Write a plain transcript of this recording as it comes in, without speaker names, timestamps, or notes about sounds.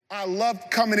I love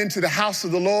coming into the house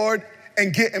of the Lord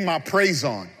and getting my praise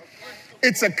on.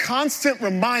 It's a constant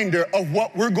reminder of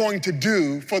what we're going to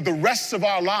do for the rest of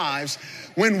our lives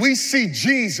when we see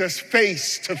Jesus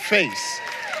face to face.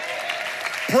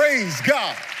 Praise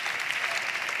God.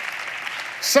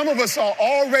 Some of us are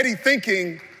already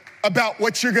thinking about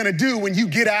what you're gonna do when you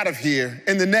get out of here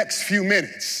in the next few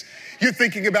minutes. You're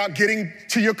thinking about getting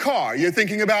to your car. You're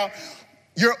thinking about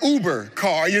your Uber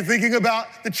car. You're thinking about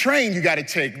the train you gotta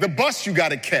take, the bus you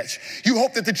gotta catch. You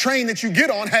hope that the train that you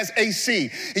get on has AC,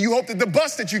 and you hope that the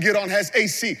bus that you get on has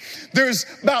AC. There's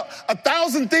about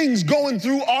 1,000 things going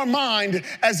through our mind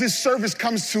as this service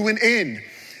comes to an end.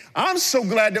 I'm so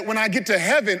glad that when I get to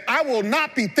heaven, I will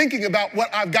not be thinking about what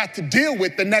I've got to deal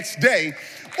with the next day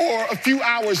or a few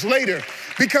hours later.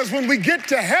 Because when we get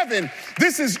to heaven,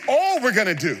 this is all we're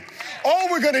gonna do. All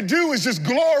we're gonna do is just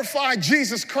glorify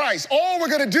Jesus Christ. All we're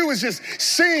gonna do is just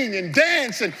sing and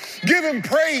dance and give him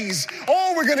praise.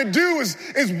 All we're gonna do is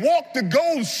walk the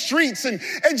gold streets and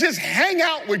just hang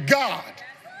out with God.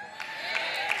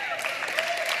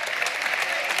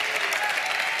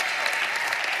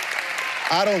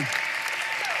 I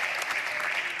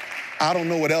don't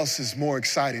know what else is more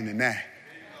exciting than that.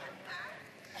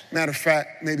 Matter of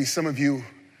fact, maybe some of you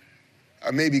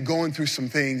are maybe going through some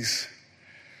things,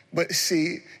 but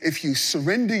see, if you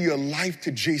surrender your life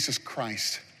to Jesus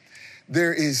Christ,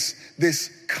 there is this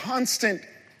constant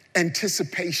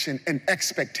anticipation and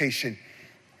expectation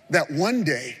that one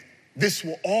day this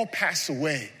will all pass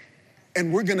away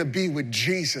and we're gonna be with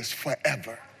Jesus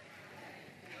forever.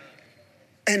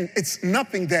 And it's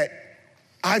nothing that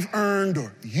I've earned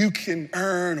or you can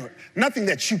earn or nothing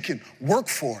that you can work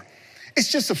for. It's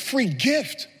just a free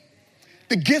gift,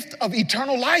 the gift of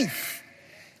eternal life.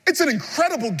 It's an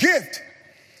incredible gift.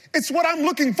 It's what I'm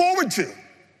looking forward to.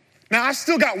 Now, I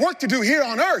still got work to do here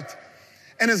on earth.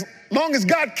 And as long as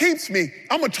God keeps me,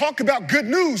 I'm gonna talk about good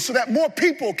news so that more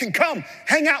people can come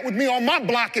hang out with me on my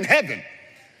block in heaven.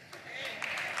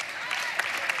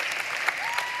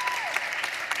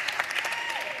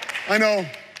 I know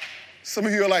some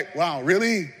of you are like, wow,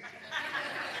 really?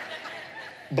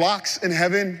 Blocks in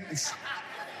heaven?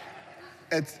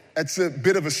 It's a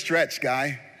bit of a stretch,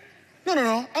 guy. No,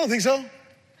 I don't think so.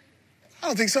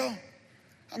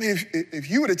 I mean, if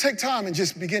you were to take time and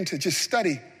just begin to just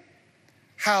study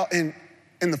how in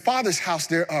the Father's house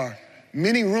there are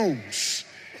many rooms,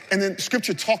 and then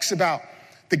Scripture talks about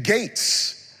the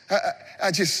gates.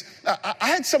 I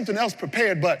had something else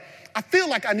prepared, but I feel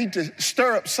like I need to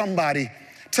stir up somebody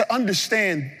to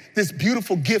understand this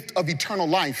beautiful gift of eternal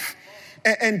life.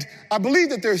 And I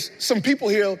believe that there's some people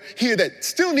here that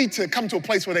still need to come to a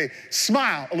place where they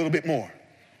smile a little bit more.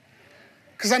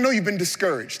 Because I know you've been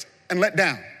discouraged and let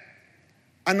down.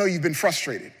 I know you've been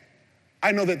frustrated.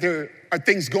 I know that there are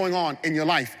things going on in your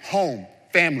life: home,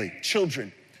 family,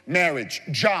 children, marriage,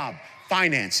 job,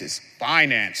 finances,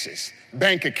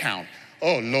 bank account.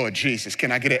 Oh, Lord Jesus,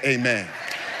 can I get an amen?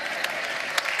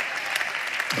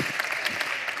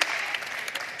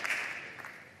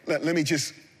 Let me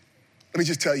just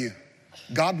tell you,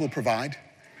 God will provide.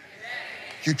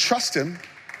 You trust him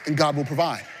and God will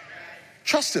provide.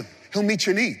 Trust him, he'll meet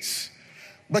your needs.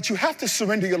 But you have to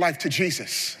surrender your life to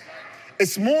Jesus.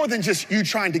 It's more than just you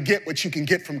trying to get what you can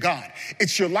get from God.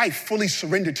 It's your life fully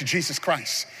surrendered to Jesus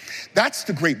Christ. That's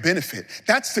the great benefit.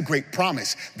 That's the great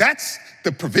promise. That's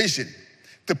the provision.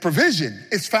 The provision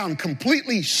is found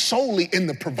completely solely in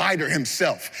the provider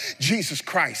himself, Jesus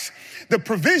Christ. The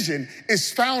provision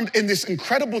is found in this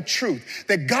incredible truth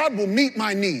that God will meet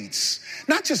my needs,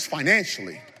 not just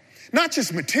financially, not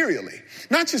just materially,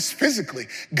 not just physically.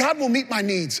 God will meet my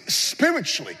needs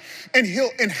spiritually, and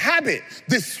he'll inhabit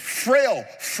this frail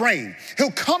frame.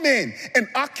 He'll come in and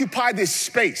occupy this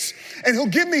space, and he'll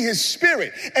give me his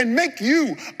spirit and make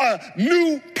you a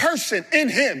new person in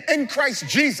him, in Christ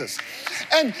Jesus.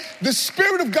 And the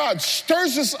Spirit of God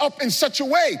stirs us up in such a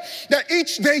way that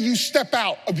each day you step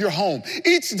out of your home,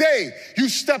 each day you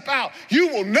step out, you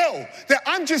will know that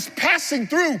I'm just passing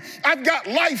through. I've got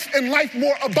life and life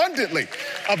more abundantly.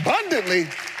 Abundantly?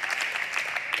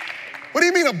 What do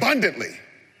you mean abundantly?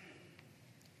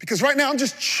 Because right now I'm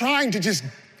just trying to just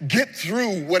get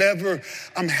through whatever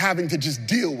I'm having to just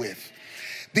deal with.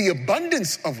 The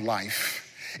abundance of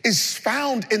life is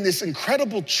found in this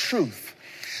incredible truth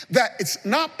that it's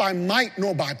not by might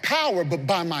nor by power, but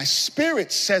by my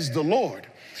spirit, says the Lord.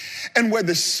 And where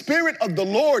the Spirit of the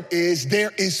Lord is,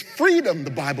 there is freedom,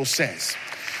 the Bible says.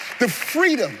 The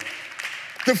freedom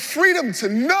to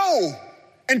know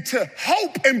and to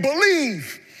hope and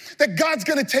believe that God's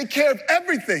gonna take care of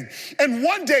everything. And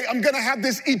one day I'm gonna have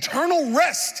this eternal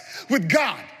rest with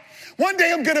God. One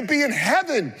day I'm gonna be in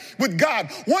heaven with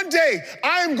God. One day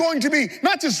I am going to be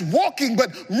not just walking,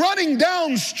 but running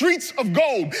down streets of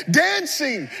gold,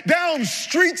 dancing down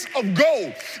streets of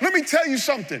gold. Let me tell you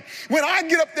something. When I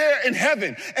get up there in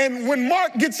heaven, and when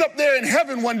Mark gets up there in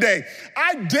heaven one day,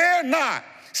 I dare not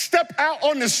step out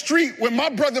on the street when my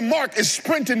brother Mark is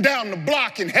sprinting down the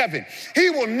block in heaven. He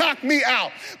will knock me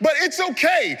out. But it's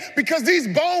okay because these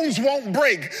bones won't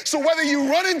break. So whether you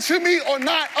run into me or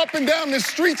not up and down the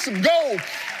streets of gold,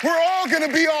 we're all gonna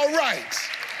be all right.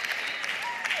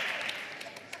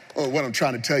 Oh, what I'm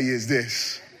trying to tell you is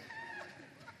this.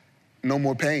 No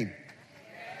more pain.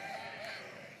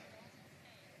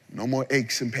 No more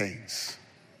aches and pains.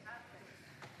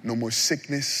 No more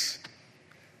sickness.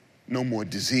 No more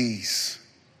disease,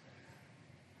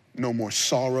 no more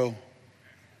sorrow,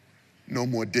 no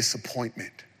more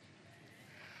disappointment.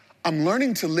 I'm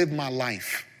learning to live my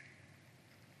life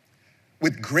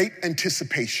with great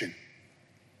anticipation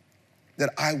that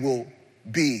I will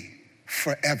be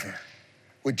forever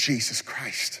with Jesus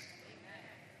Christ.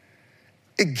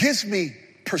 It gives me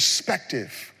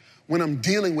perspective when I'm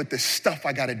dealing with the stuff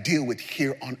I gotta deal with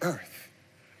here on earth.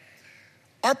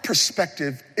 Our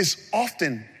perspective is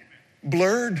often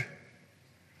blurred.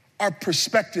 Our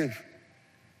perspective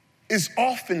is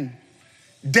often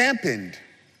dampened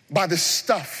by the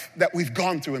stuff that we've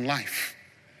gone through in life.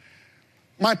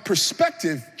 My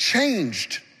perspective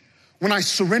changed when I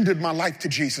surrendered my life to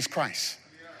Jesus Christ.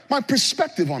 My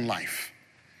perspective on life,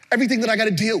 everything that I got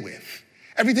to deal with,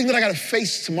 everything that I got to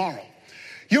face tomorrow.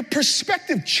 Your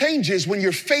perspective changes when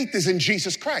your faith is in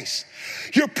Jesus Christ.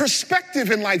 Your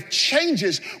perspective in life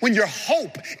changes when your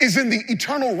hope is in the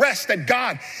eternal rest that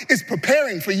God is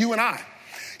preparing for you and I.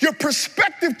 Your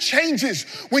perspective changes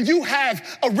when you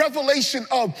have a revelation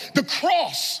of the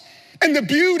cross and the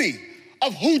beauty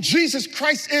of who Jesus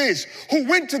Christ is, who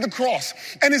went to the cross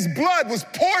and his blood was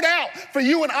poured out for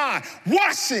you and I,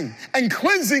 washing and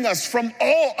cleansing us from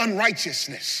all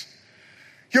unrighteousness.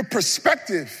 Your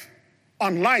perspective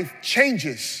on life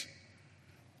changes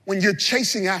when you're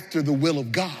chasing after the will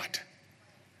of God,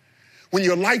 when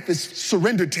your life is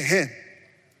surrendered to him.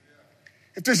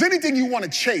 If there's anything you want to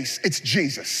chase, it's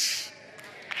Jesus.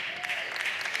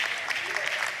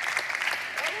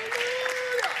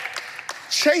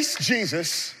 Chase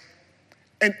Jesus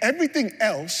and everything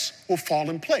else will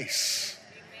fall in place.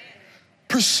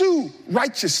 Pursue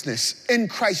righteousness in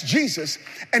Christ Jesus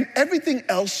and everything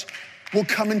else will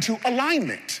come into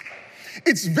alignment.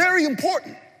 It's very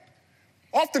important.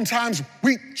 Oftentimes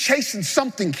we chasing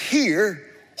something here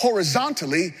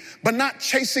horizontally, but not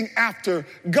chasing after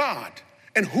God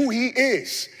and who he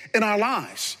is in our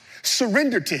lives.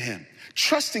 Surrender to him,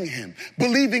 trusting him,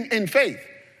 believing in faith.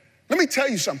 Let me tell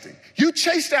you something. You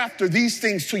chase after these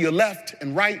things to your left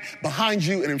and right, behind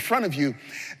you and in front of you,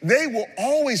 they will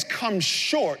always come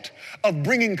short of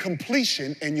bringing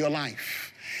completion in your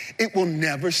life. It will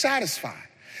never satisfy.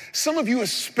 Some of you have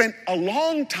spent a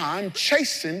long time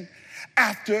chasing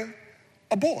after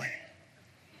a boy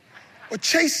or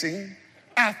chasing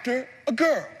after a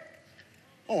girl.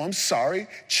 Oh, I'm sorry,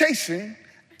 chasing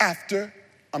after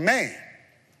a man,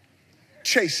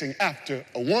 chasing after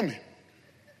a woman,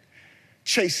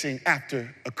 chasing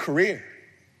after a career,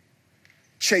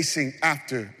 chasing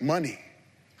after money,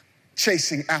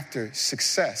 chasing after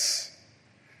success,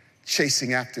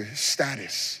 chasing after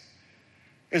status.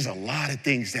 There's a lot of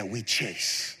things that we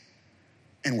chase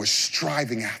and we're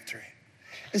striving after it.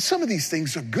 And some of these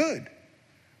things are good,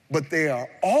 but they are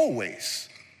always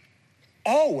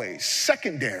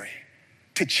secondary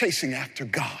to chasing after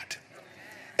God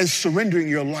and surrendering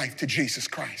your life to Jesus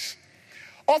Christ.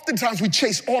 Oftentimes we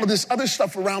chase all of this other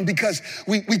stuff around because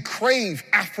we crave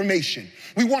affirmation.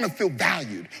 We want to feel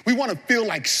valued. We want to feel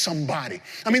like somebody.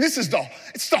 I mean, it's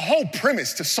the whole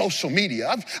premise to social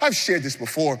media. I've shared this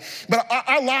before, but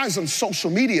our lives on social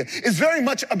media is very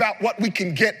much about what we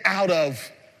can get out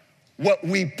of what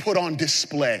we put on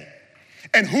display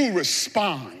and who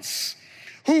responds,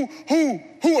 who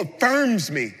affirms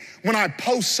me when I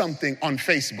post something on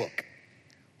Facebook,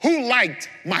 who liked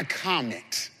my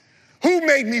comment. Who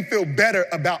made me feel better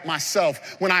about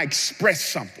myself when I express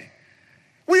something?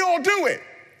 We all do it.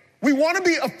 We want to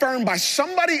be affirmed by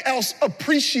somebody else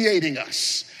appreciating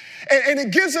us. And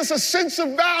it gives us a sense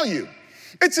of value.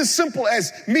 It's as simple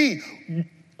as me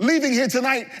leaving here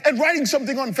tonight and writing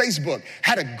something on Facebook.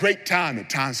 Had a great time at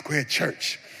Times Square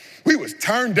Church. We was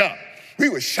turned up. We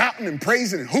was shouting and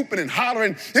praising and hooping and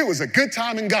hollering. It was a good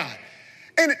time in God.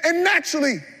 And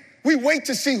naturally, we wait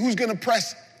to see who's going to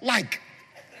press like.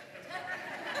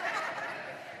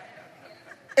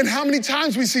 And how many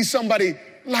times we see somebody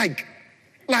like,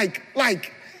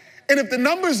 And if the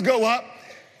numbers go up,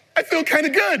 I feel kind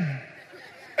of good.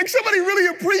 Like somebody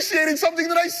really appreciated something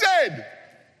that I said.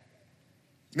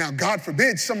 Now, God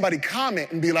forbid somebody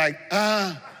comment and be like,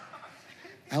 I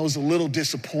was a little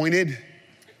disappointed.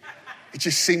 It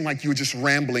just seemed like you were just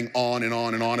rambling on and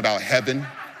on and on about heaven.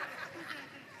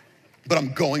 But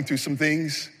I'm going through some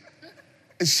things.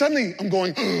 And suddenly I'm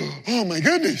going, oh my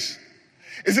goodness.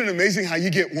 Isn't it amazing how you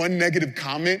get one negative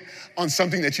comment on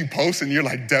something that you post and you're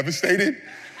like devastated?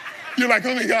 You're like,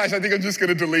 oh my gosh, I think I'm just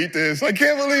gonna delete this. I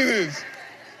can't believe this.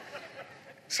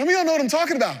 Some of y'all know what I'm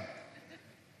talking about.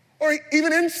 Or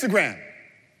even Instagram.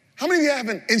 How many of you have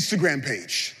an Instagram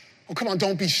page? Oh, come on,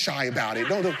 don't be shy about it.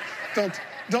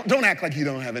 Don't act like you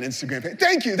don't have an Instagram page.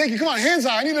 Thank you. Come on, hands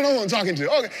high. I need to know who I'm talking to.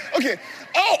 Okay.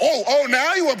 Oh,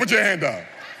 now you want to put your hand up.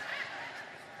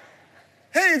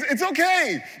 Hey, it's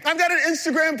okay. I've got an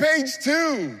Instagram page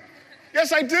too.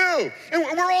 Yes, I do. And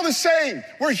we're all the same.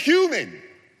 We're human.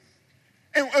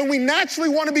 And we naturally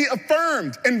want to be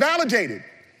affirmed and validated.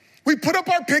 We put up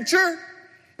our picture,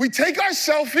 we take our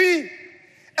selfie,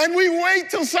 and we wait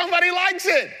till somebody likes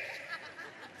it.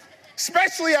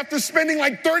 Especially after spending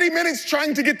like 30 minutes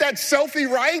trying to get that selfie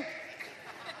right.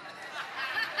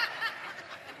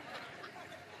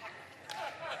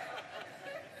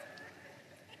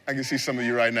 I can see some of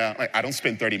you right now. Like, I don't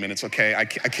spend 30 minutes, okay? I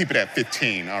keep it at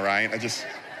 15, all right? And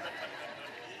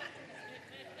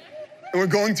we're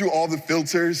going through all the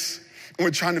filters, and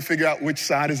we're trying to figure out which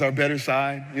side is our better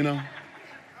side, you know?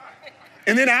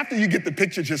 And then after you get the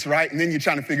picture just right, and then you're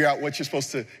trying to figure out what you're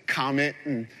supposed to comment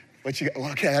and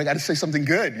okay, I got to say something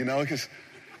good, you know, because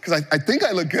I think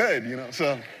I look good, you know.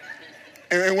 So,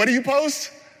 and what do you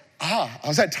post? I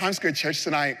was at Times Square Church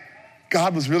tonight.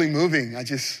 God was really moving. I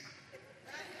just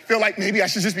feel like maybe I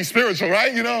should just be spiritual,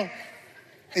 right? You know,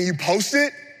 and you post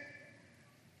it.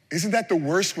 Isn't that the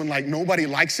worst when like nobody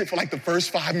likes it for like the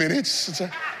first 5 minutes? And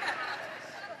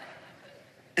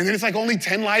then it's like only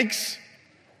 10 likes.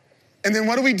 And then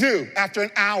what do we do after an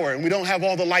hour and we don't have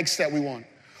all the likes that we want?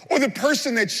 Or the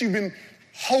person that you've been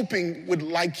hoping would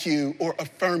like you or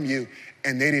affirm you,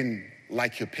 and they didn't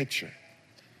like your picture,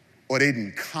 or they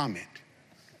didn't comment.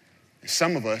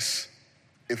 Some of us,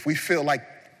 if we feel like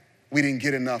we didn't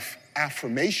get enough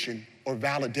affirmation or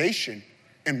validation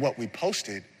in what we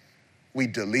posted, we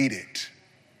delete it.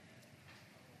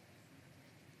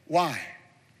 Why?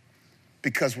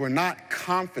 Because we're not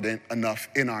confident enough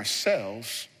in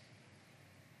ourselves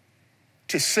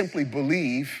to simply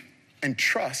believe and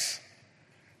trust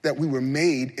that we were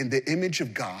made in the image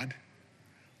of God,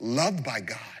 loved by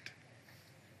God,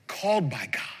 called by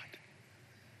God.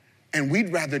 And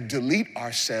we'd rather delete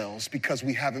ourselves because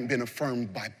we haven't been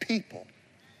affirmed by people.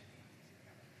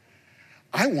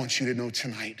 I want you to know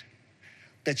tonight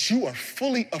that you are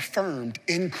fully affirmed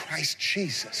in Christ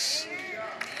Jesus.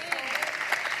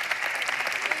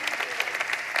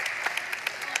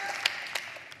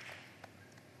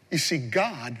 You see,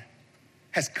 God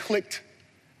has clicked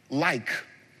like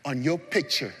on your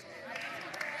picture.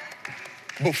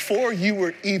 Before you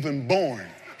were even born,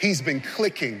 he's been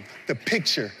clicking the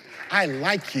picture. I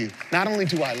like you. Not only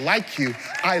do I like you,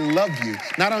 I love you.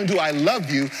 Not only do I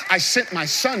love you, I sent my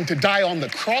son to die on the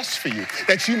cross for you,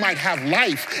 that you might have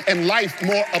life and life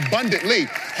more abundantly.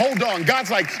 Hold on. God's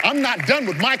like, I'm not done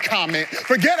with my comment.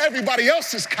 Forget everybody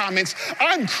else's comments.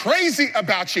 I'm crazy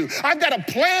about you. I've got a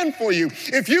plan for you.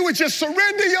 If you would just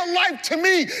surrender your life to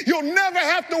me, you'll never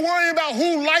have to worry about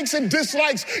who likes and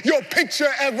dislikes your picture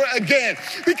ever again,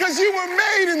 because you were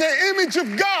made in the image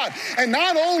of God. And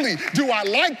not only do I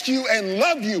like you and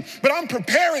love you, but I'm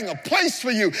preparing a place for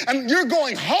you, and you're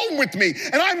going home with me.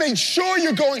 And I made sure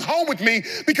you're going home with me,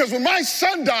 because when my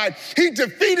son died, he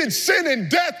defeated sin and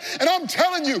death. And I'm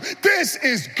telling you, this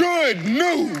is good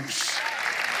news.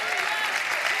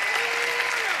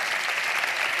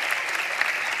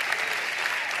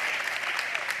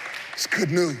 It's good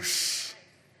news.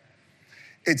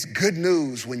 It's good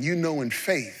news when you know in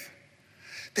faith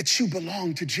that you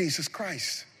belong to Jesus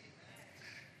Christ,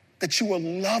 that you are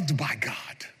loved by God.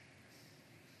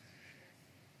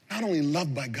 Not only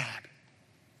loved by God,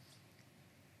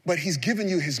 but he's given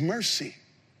you his mercy.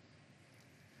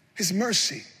 His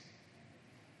mercy.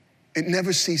 It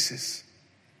never ceases.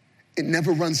 It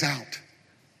never runs out.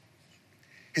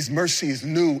 His mercy is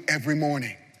new every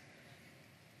morning.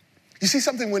 You see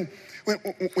something,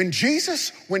 when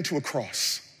Jesus went to a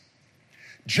cross,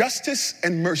 justice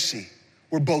and mercy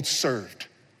were both served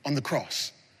on the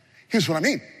cross. Here's what I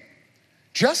mean.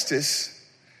 Justice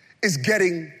is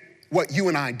getting what you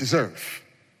and I deserve.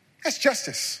 That's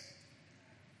justice.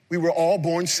 We were all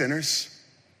born sinners.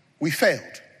 We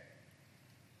failed.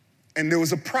 And there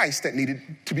was a price that needed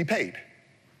to be paid.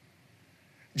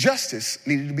 justice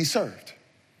needed to be served.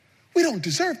 We don't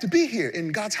deserve to be here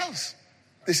in God's house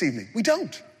this evening. We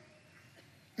don't.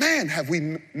 Man, have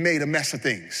we made a mess of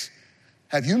things.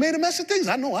 Have you made a mess of things?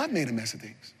 I know I've made a mess of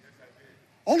things.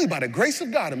 Only by the grace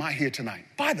of God am I here tonight.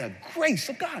 By the grace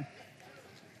of God.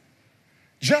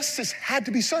 Justice had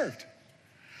to be served.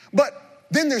 But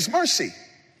then there's mercy.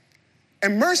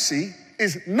 And mercy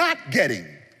is not getting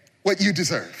what you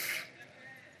deserve.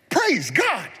 Praise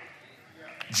God.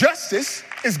 Justice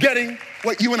is getting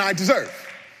what you and I deserve.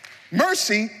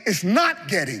 Mercy is not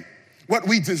getting what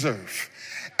we deserve.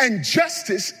 And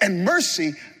justice and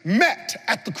mercy met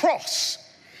at the cross.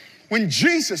 When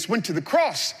Jesus went to the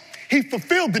cross, he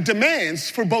fulfilled the demands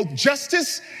for both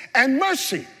justice and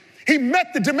mercy. He met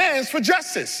the demands for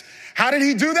justice. How did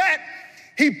he do that?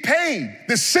 He paid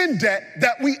the sin debt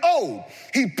that we owed.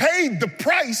 He paid the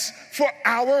price for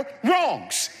our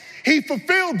wrongs. He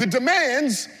fulfilled the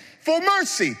demands for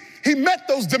mercy. He met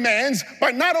those demands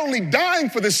by not only dying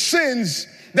for the sins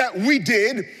that we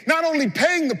did, not only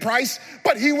paying the price,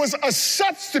 but he was a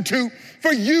substitute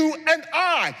for you and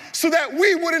I so that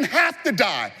we wouldn't have to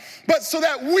die, but so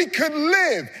that we could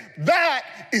live.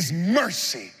 That is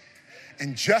mercy.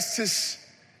 And justice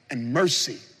and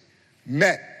mercy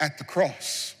met at the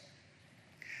cross.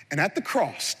 And at the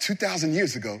cross, 2,000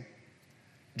 years ago,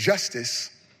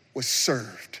 justice was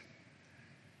served.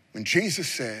 When Jesus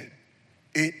said,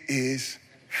 "It is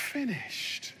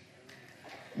finished."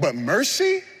 But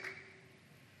mercy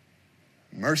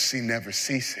never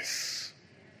ceases.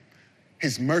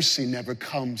 His mercy never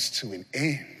comes to an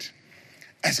end.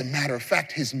 As a matter of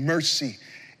fact, his mercy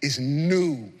is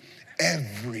new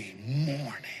every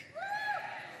morning.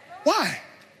 Why?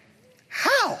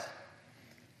 How?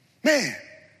 Man,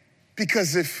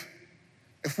 because if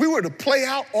we were to play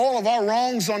out all of our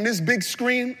wrongs on this big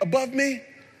screen above me,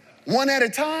 one at a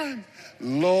time,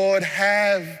 Lord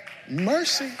have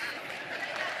mercy.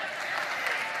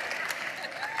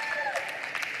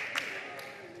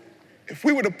 If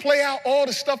we were to play out all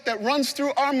the stuff that runs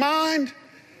through our mind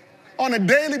on a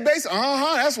daily basis,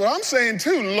 that's what I'm saying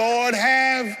too. Lord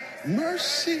have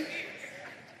mercy.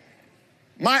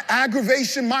 My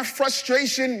aggravation, my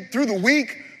frustration through the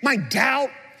week, my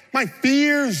doubt, my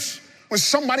fears, when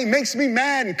somebody makes me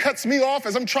mad and cuts me off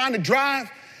as I'm trying to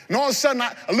drive, and all of a sudden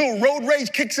a little road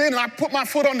rage kicks in and I put my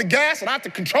foot on the gas and I have to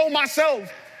control myself.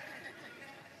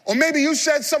 Or maybe you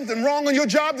said something wrong on your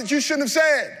job that you shouldn't have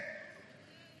said.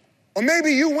 Or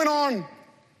maybe you went on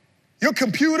your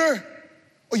computer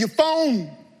or your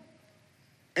phone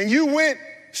and you went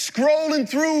scrolling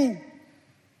through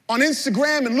on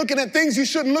Instagram and looking at things you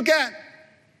shouldn't look at.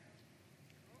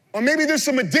 Or maybe there's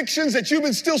some addictions that you've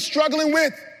been still struggling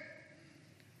with.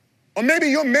 Or maybe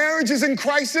your marriage is in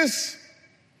crisis.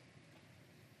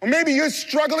 Or maybe you're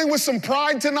struggling with some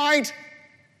pride tonight.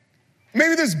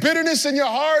 Maybe there's bitterness in your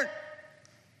heart.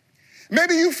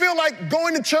 Maybe you feel like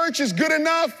going to church is good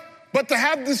enough, but to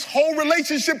have this whole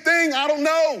relationship thing, I don't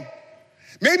know.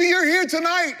 Maybe you're here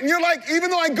tonight and you're like,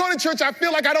 even though I go to church, I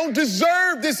feel like I don't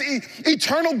deserve this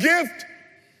eternal gift.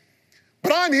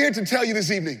 But I'm here to tell you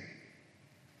this evening,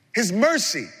 his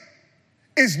mercy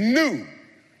is new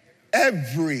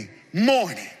every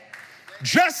morning.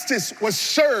 Justice was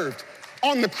served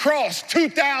on the cross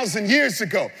 2,000 years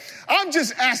ago. I'm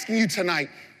just asking you tonight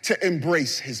to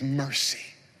embrace his mercy.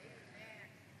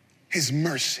 His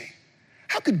mercy.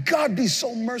 How could God be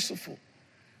so merciful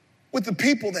with the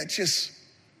people that just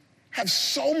have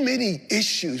so many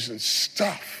issues and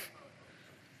stuff?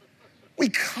 We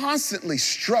constantly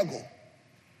struggle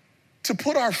to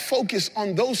put our focus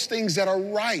on those things that are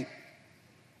right.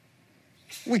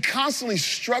 We constantly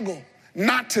struggle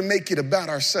not to make it about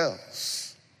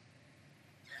ourselves.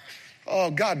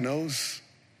 Oh, God knows.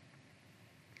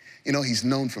 You know, he's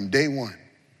known from day one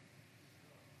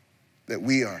that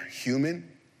we are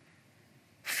human,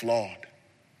 flawed,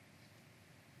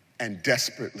 and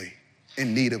desperately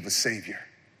in need of a Savior.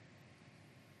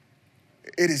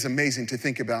 It is amazing to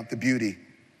think about the beauty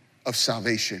of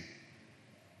salvation.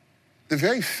 The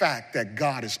very fact that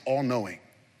God is all-knowing.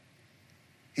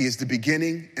 He is the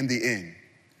beginning and the end,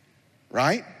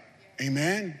 right?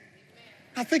 Amen?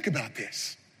 Now think about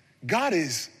this. God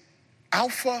is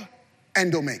Alpha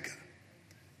and Omega.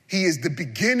 He is the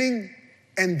beginning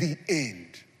and the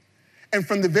end. And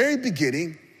from the very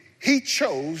beginning, he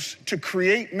chose to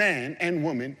create man and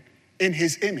woman in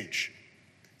his image,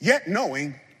 yet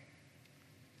knowing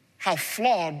how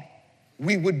flawed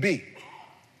we would be.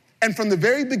 And from the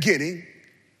very beginning,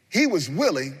 he was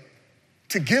willing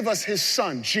to give us his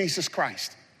son, Jesus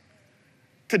Christ,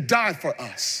 to die for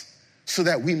us so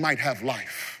that we might have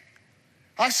life.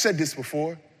 I've said this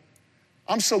before.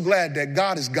 I'm so glad that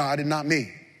God is God and not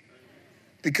me.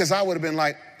 Because I would have been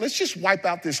like, let's just wipe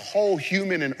out this whole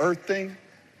human and earth thing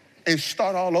and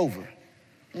start all over.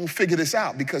 We'll figure this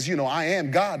out because, I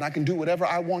am God and I can do whatever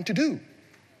I want to do.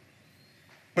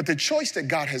 But the choice that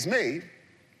God has made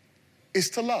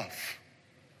is to love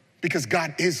because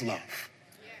God is love.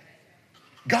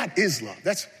 God is love.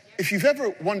 If you've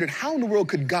ever wondered how in the world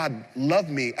could God love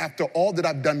me after all that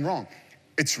I've done wrong,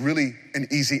 it's really an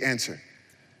easy answer.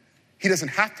 He doesn't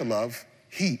have to love.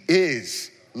 He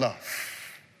is love.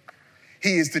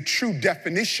 He is the true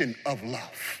definition of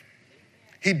love.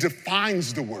 He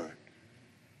defines the word.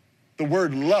 The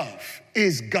word love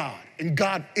is God, and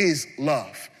God is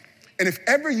love. And if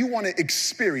ever you want to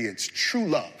experience true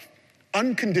love,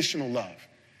 unconditional love,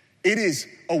 it is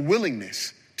a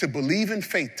willingness to believe in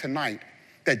faith tonight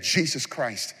that Jesus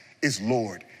Christ is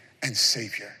Lord and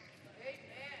Savior.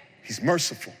 He's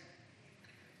merciful.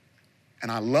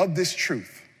 And I love this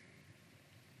truth.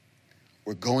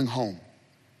 We're going home.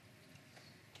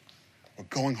 We're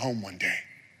going home one day.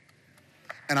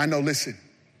 And I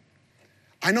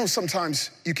know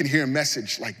sometimes you can hear a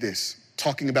message like this,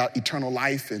 talking about eternal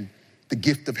life and the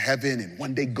gift of heaven and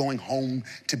one day going home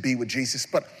to be with Jesus.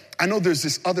 But I know there's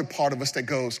this other part of us that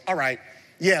goes, all right,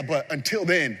 yeah, but until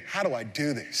then, how do I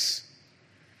do this?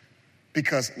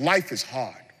 Because life is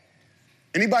hard.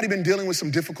 Anybody been dealing with some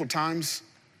difficult times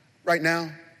right now?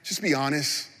 Just be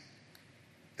honest.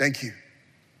 Thank you.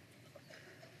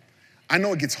 I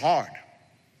know it gets hard.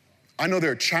 I know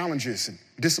there are challenges and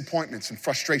disappointments and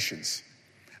frustrations.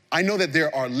 I know that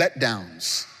there are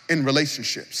letdowns in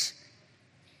relationships.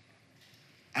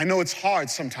 I know it's hard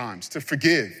sometimes to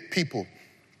forgive people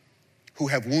who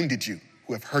have wounded you,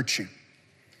 who have hurt you.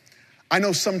 I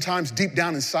know sometimes deep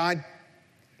down inside,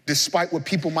 despite what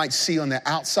people might see on the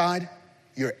outside,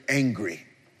 you're angry,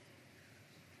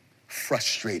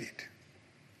 frustrated,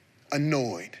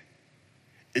 annoyed.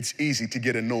 It's easy to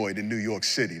get annoyed in New York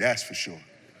City, that's for sure.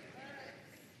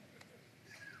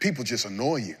 People just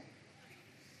annoy you.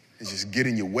 They just get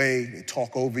in your way, they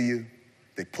talk over you,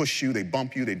 they push you, they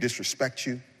bump you, they disrespect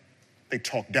you, they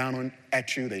talk down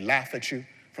at you, they laugh at you,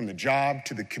 from the job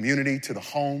to the community to the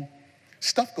home.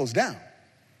 Stuff goes down.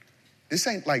 This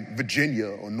ain't like Virginia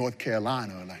or North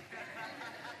Carolina or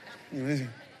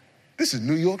this is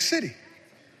New York City.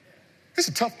 This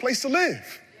is a tough place to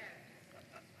live.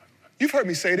 You've heard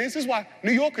me say this. This is why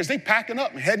New Yorkers, they packing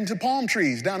up and heading to palm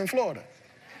trees down in Florida.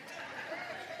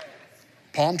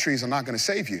 Palm trees are not going to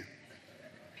save you.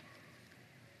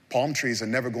 Palm trees are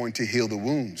never going to heal the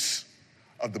wounds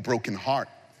of the broken heart,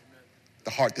 the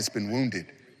heart that's been wounded,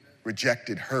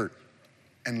 rejected, hurt,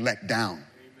 and let down.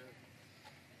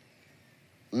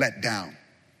 Let down.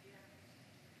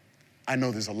 I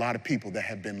know there's a lot of people that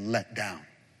have been let down,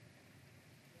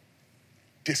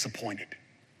 disappointed.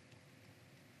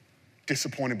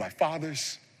 Disappointed by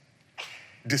fathers,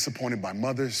 disappointed by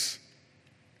mothers,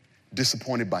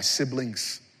 disappointed by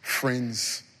siblings,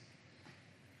 friends.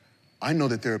 I know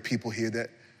that there are people here that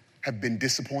have been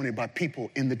disappointed by people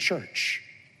in the church,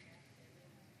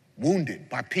 wounded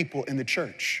by people in the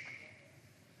church,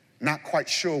 not quite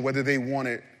sure whether they want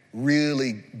to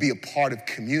really be a part of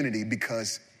community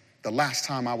because the last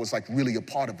time I was like really a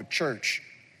part of a church,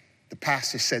 the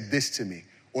pastor said this to me,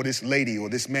 or this lady or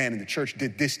this man in the church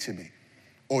did this to me,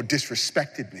 or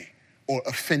disrespected me, or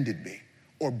offended me,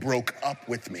 or broke up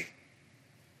with me.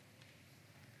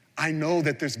 I know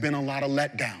that there's been a lot of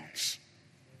letdowns,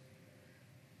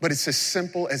 but it's as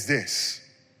simple as this.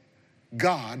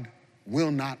 God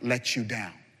will not let you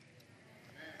down.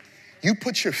 You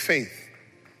put your faith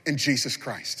in Jesus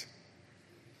Christ.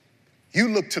 You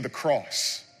look to the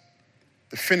cross,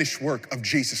 the finished work of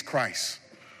Jesus Christ,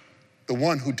 the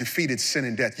one who defeated sin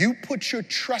and death. You put your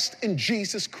trust in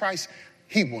Jesus Christ,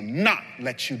 he will not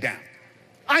let you down.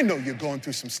 I know you're going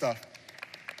through some stuff,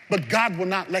 but God will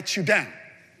not let you down.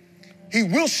 He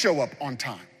will show up on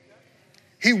time.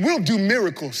 He will do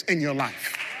miracles in your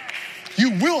life.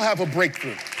 You will have a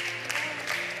breakthrough.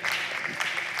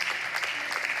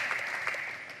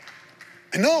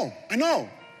 I know.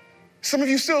 Some of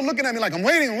you still looking at me like, I'm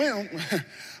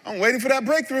waiting for that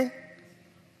breakthrough.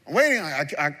 I'm waiting,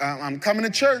 I'm coming to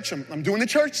church, I'm doing the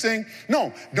church thing.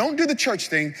 No, don't do the church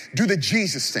thing, do the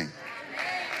Jesus thing.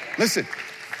 Listen,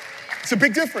 it's a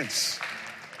big difference.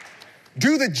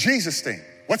 Do the Jesus thing.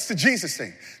 What's the Jesus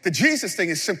thing? The Jesus thing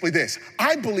is simply this.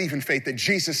 I believe in faith that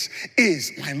Jesus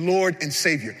is my Lord and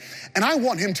Savior, and I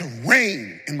want him to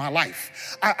reign in my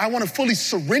life. I want to fully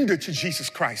surrender to Jesus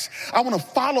Christ. I want to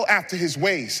follow after his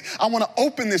ways. I want to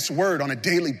open this word on a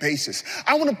daily basis.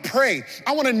 I want to pray.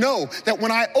 I want to know that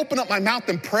when I open up my mouth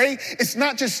and pray, it's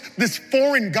not just this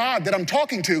foreign God that I'm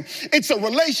talking to. It's a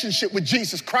relationship with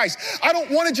Jesus Christ. I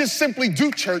don't want to just simply do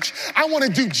church. I want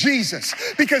to do Jesus,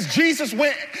 because Jesus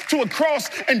went to a cross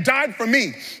and died for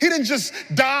me. He didn't just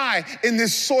die in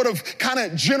this sort of kind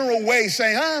of general way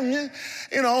saying,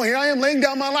 here I am laying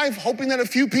down my life hoping that a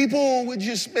few people would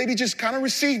maybe just kind of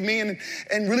receive me and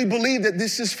really believe that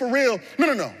this is for real.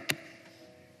 No.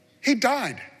 He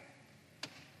died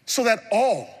so that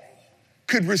all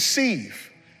could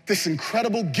receive this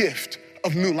incredible gift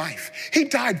of new life. He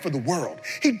died for the world.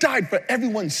 He died for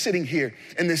everyone sitting here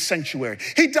in this sanctuary.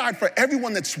 He died for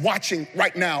everyone that's watching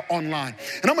right now online.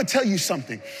 And I'm gonna tell you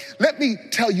something. Let me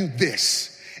tell you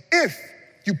this. If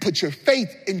you put your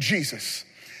faith in Jesus,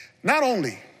 not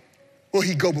only will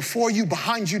he go before you,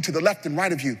 behind you, to the left and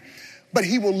right of you, but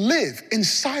he will live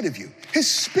inside of you. His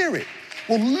spirit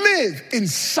will live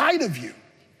inside of you.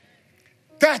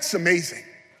 That's amazing.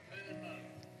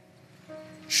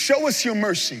 Show us your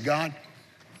mercy, God.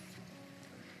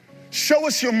 Show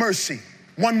us your mercy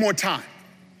one more time.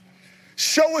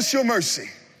 Show us your mercy.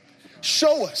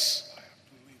 Show us.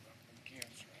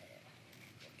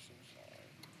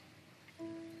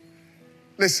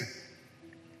 Listen,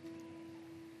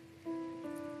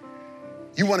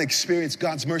 you want to experience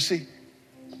God's mercy?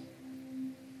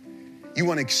 You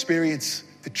want to experience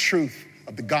the truth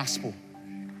of the gospel?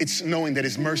 It's knowing that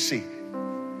his mercy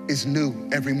is new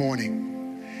every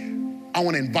morning. I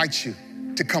want to invite you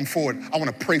to come forward. I want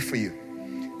to pray for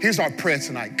you. Here's our prayer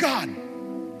tonight. God,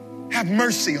 have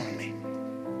mercy on me.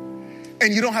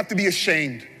 And you don't have to be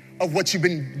ashamed of what you've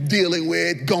been dealing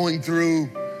with, going through.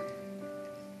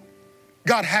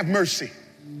 God, have mercy.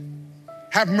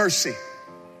 Have mercy.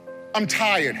 I'm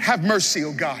tired. Have mercy,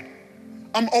 oh God.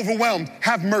 I'm overwhelmed.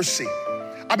 Have mercy.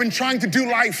 I've been trying to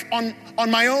do life on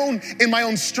my own, in my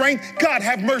own strength. God,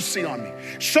 have mercy on me.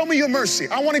 Show me your mercy.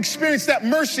 I want to experience that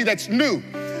mercy that's new.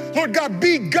 Lord God,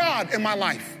 be God in my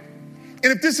life.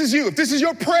 And if this is you, if this is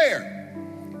your prayer,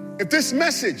 if this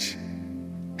message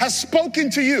has spoken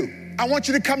to you, I want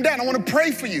you to come down. I want to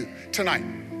pray for you tonight.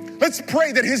 Let's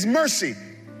pray that his mercy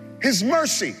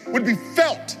would be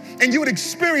felt and you would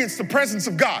experience the presence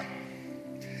of God.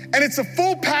 And it's a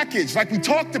full package like we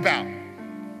talked about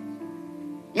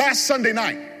last Sunday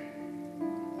night.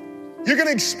 You're going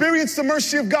to experience the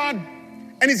mercy of God,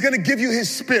 and he's going to give you his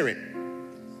spirit.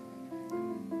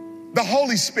 The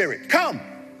Holy Spirit. Come.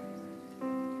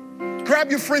 Grab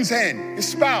your friend's hand, your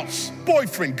spouse,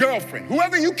 boyfriend, girlfriend,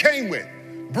 whoever you came with,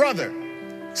 brother,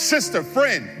 sister,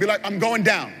 friend. Be like, I'm going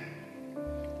down.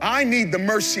 I need the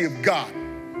mercy of God.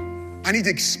 I need to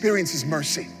experience his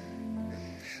mercy.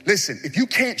 Listen, if you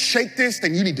can't shake this,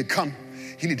 then you need to come.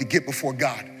 You need to get before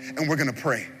God, and we're going to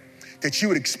pray that you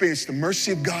would experience the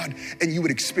mercy of God and you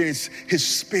would experience his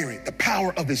spirit, the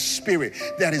power of his spirit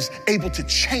that is able to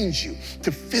change you,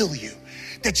 to fill you.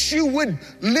 That you would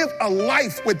live a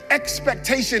life with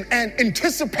expectation and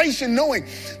anticipation, knowing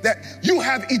that you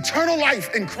have eternal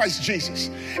life in Christ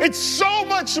Jesus. It's so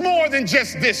much more than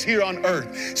just this here on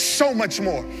earth. So much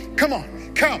more. Come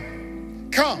on,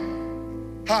 come.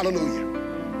 Hallelujah.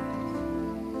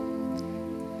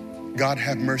 God,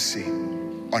 have mercy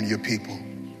on your people.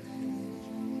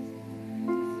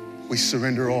 We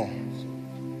surrender all.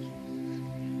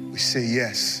 We say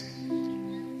yes.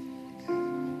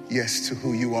 Yes to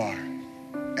who you are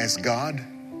as God,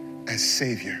 as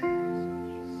Savior,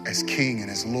 as King,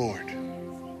 and as Lord.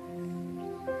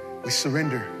 We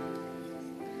surrender.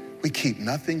 We keep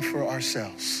nothing for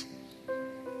ourselves.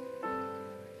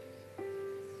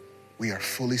 We are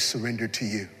fully surrendered to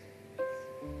you.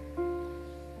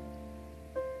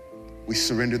 We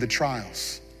surrender the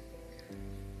trials.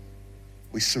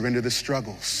 We surrender the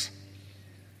struggles.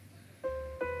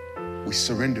 We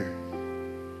surrender.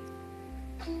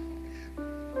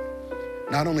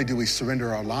 Not only do we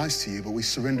surrender our lives to you, but we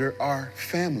surrender our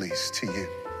families to you.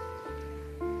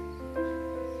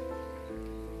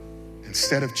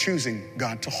 Instead of choosing,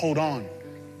 God, to hold on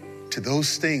to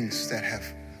those things that have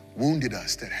wounded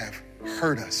us, that have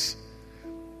hurt us,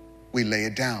 we lay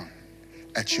it down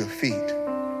at your feet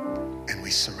and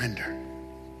we surrender.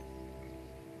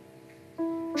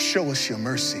 Show us your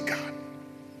mercy, God.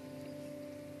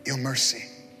 Your mercy.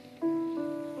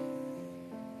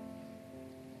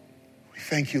 We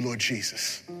thank you, Lord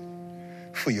Jesus,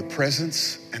 for your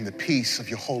presence and the peace of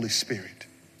your Holy Spirit.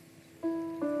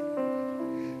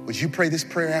 We Would you pray this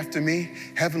prayer after me?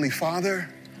 Heavenly Father,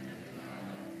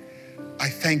 I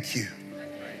thank you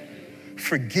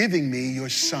for giving me your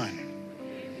Son,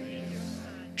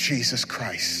 Jesus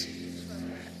Christ,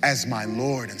 as my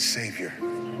Lord and Savior.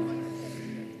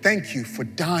 Thank you for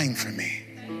dying for me,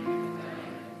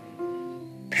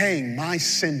 paying my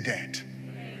sin debt.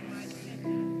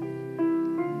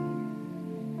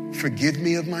 Forgive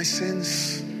me of my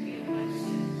sins,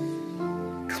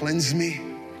 cleanse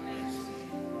me,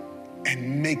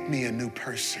 and make me a new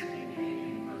person.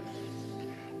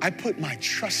 I put my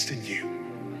trust in you.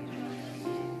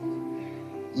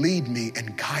 Lead me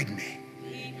and guide me.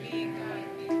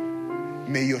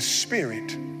 May your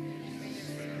Spirit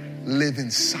live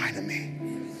inside of me.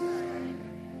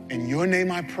 In your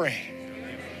name I pray,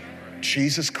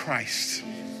 Jesus Christ.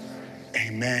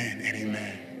 Amen and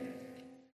amen.